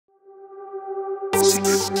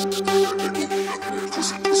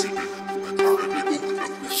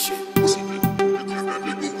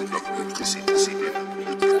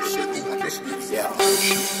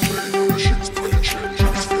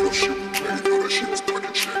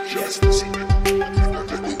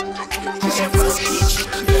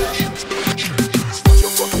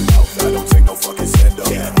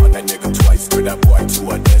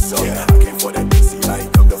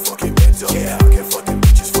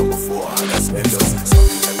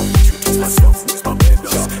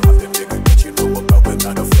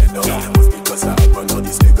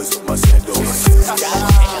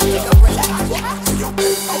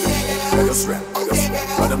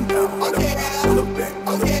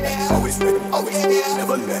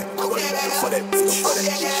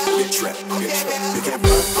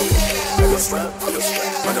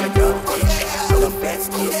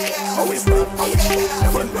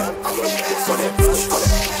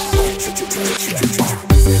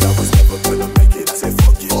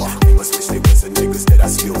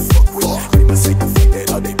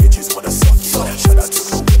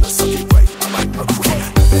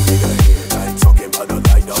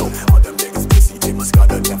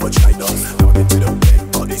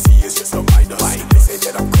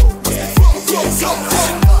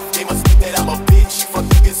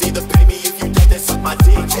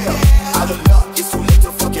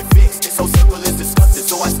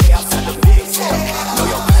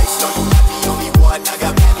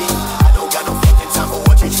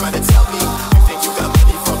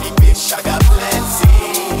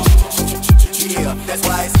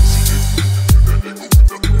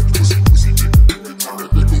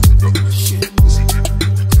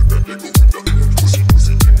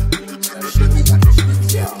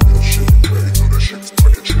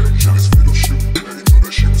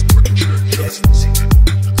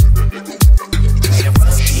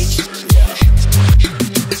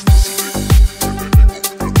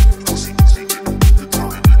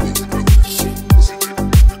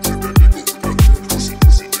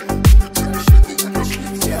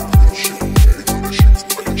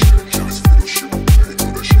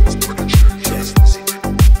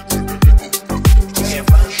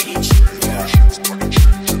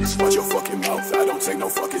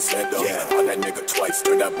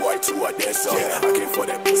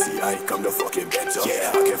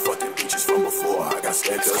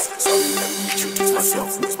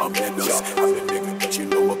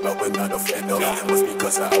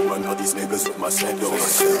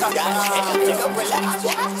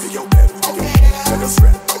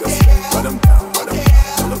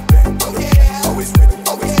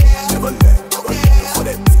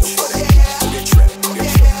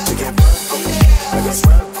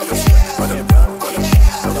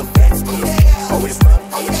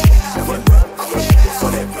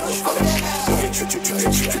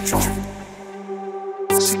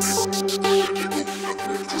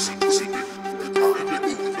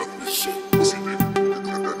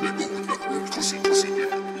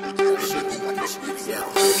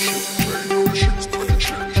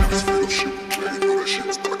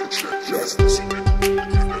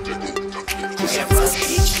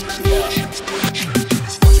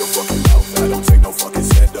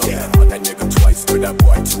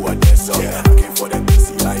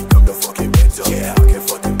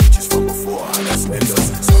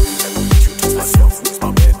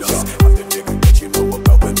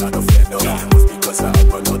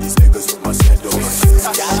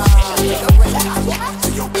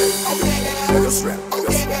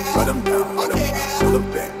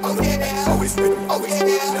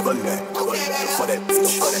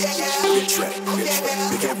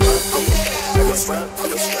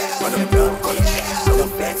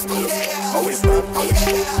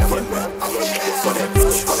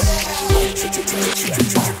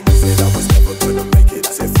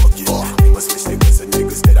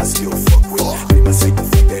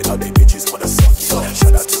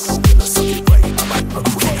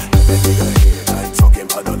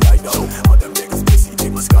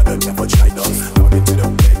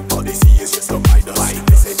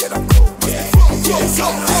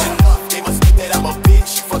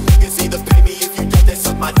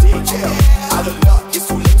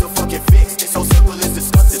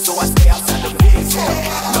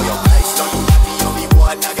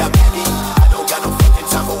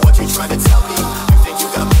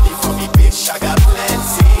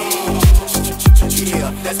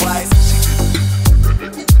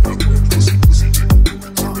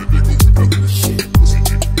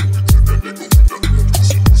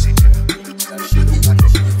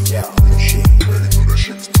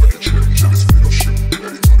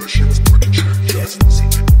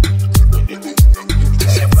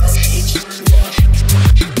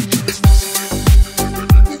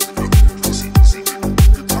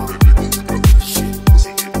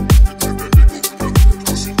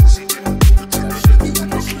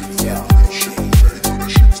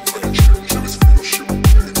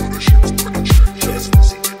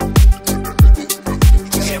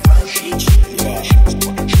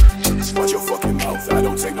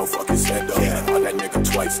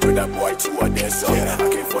Yeah, I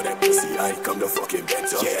came for that pussy, I ain't come to fucking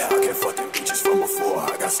better. Yeah, I came for them bitches from before,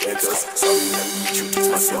 I got status. Sorry, let me introduce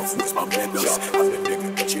myself, who's my manners? I'm the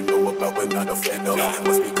nigga that you know about, but not a offender.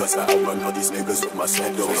 Must be cause I outrun all these niggas with my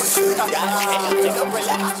sandals. Nigga,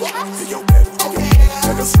 relax. To your bed,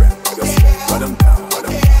 nigga strap, run them down, pull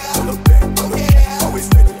them back, always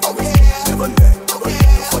ready, never let,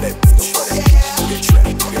 for that bitch, get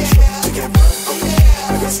trapped, get run,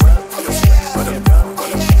 nigga strap, run them down,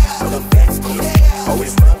 pull them back,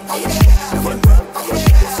 always run, never let,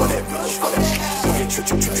 for that bitch,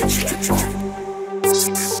 get trick.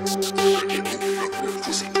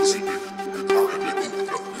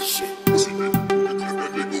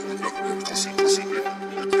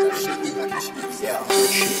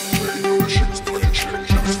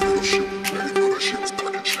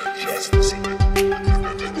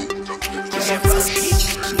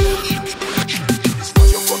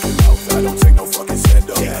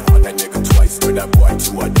 That boy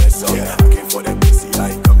to a dancer. Yeah. I came for that pussy,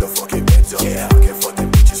 I ain't come to fucking better. Yeah. I came for them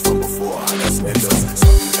bitches from before, I got spenders.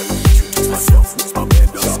 Sorry, let me introduce myself, who's my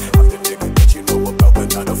manners? I'm the nigga that you know about, but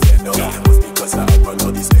not a offender. Must be cause I outrun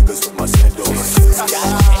all these niggas with my sandals. To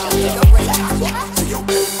your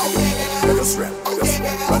bed, nigga strap,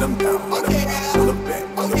 run them down, pull them back,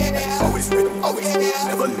 always ready,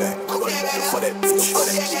 never let, for that bitch,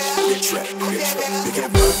 get trapped, you can't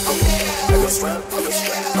run, nigga strap,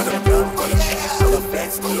 run them down,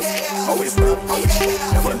 always run,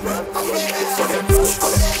 never run, for that bitch,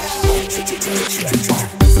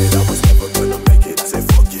 said I was never gonna make it, I said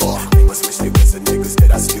fuck it. They must wish they was the niggas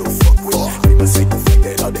that I still fuck with. They must hate the fact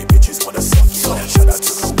that all they bitches wanna suck it. Shout out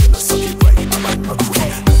to Lovell, suck it right, I might not quit.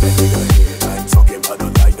 That nigga head, I ain't talking about the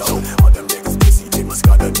light up. All them niggas busy, they must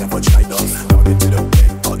gotta never China. Down into the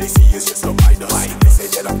bank, all they see is just a minor. They say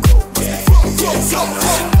that I'm cold, must be fucking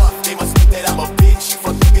they must think that I'm a bitch.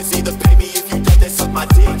 Fuck niggas either pay me if you done that, suck my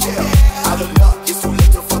dick. Out of luck, it's too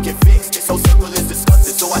late to fucking fix. This whole circle is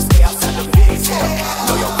disgusting, so I stay outside the mix.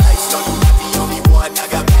 Know your place, know you not the only one. I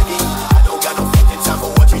got many, I don't got no fucking time for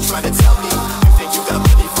what you trying to tell me. You think you got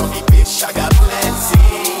money from me, bitch? I got plenty.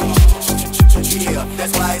 Yeah,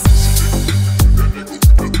 that's why it's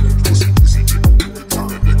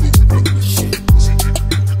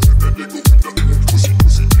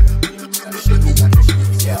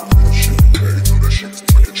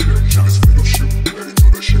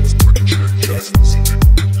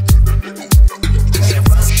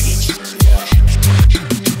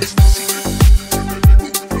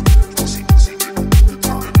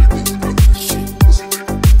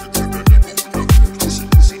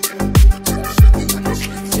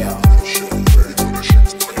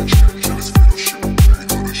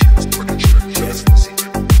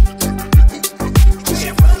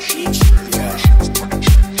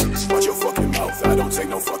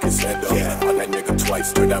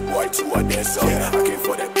turn that boy to a dancer. Yeah. I came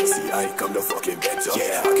for that pussy, I ain't come to fucking better.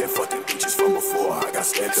 Yeah. I came for them bitches from before, I got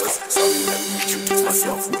status. Sorry, let me introduce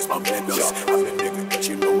myself, who's my manners? I'm the nigga that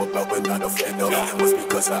you know about, but not a offender. Must be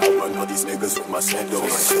cause I outrun all these niggas with my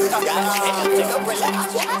sandals. To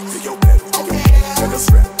your bed, nigga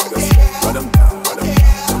strap, run them down, pull them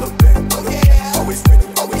back, always ready,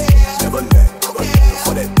 never let,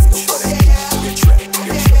 for that bitch, get trapped,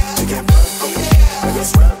 they can't run, nigga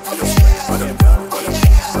strap, run them down.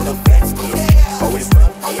 Always run,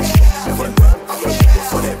 never run,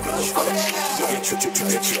 for that bitch, you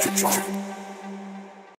get trick.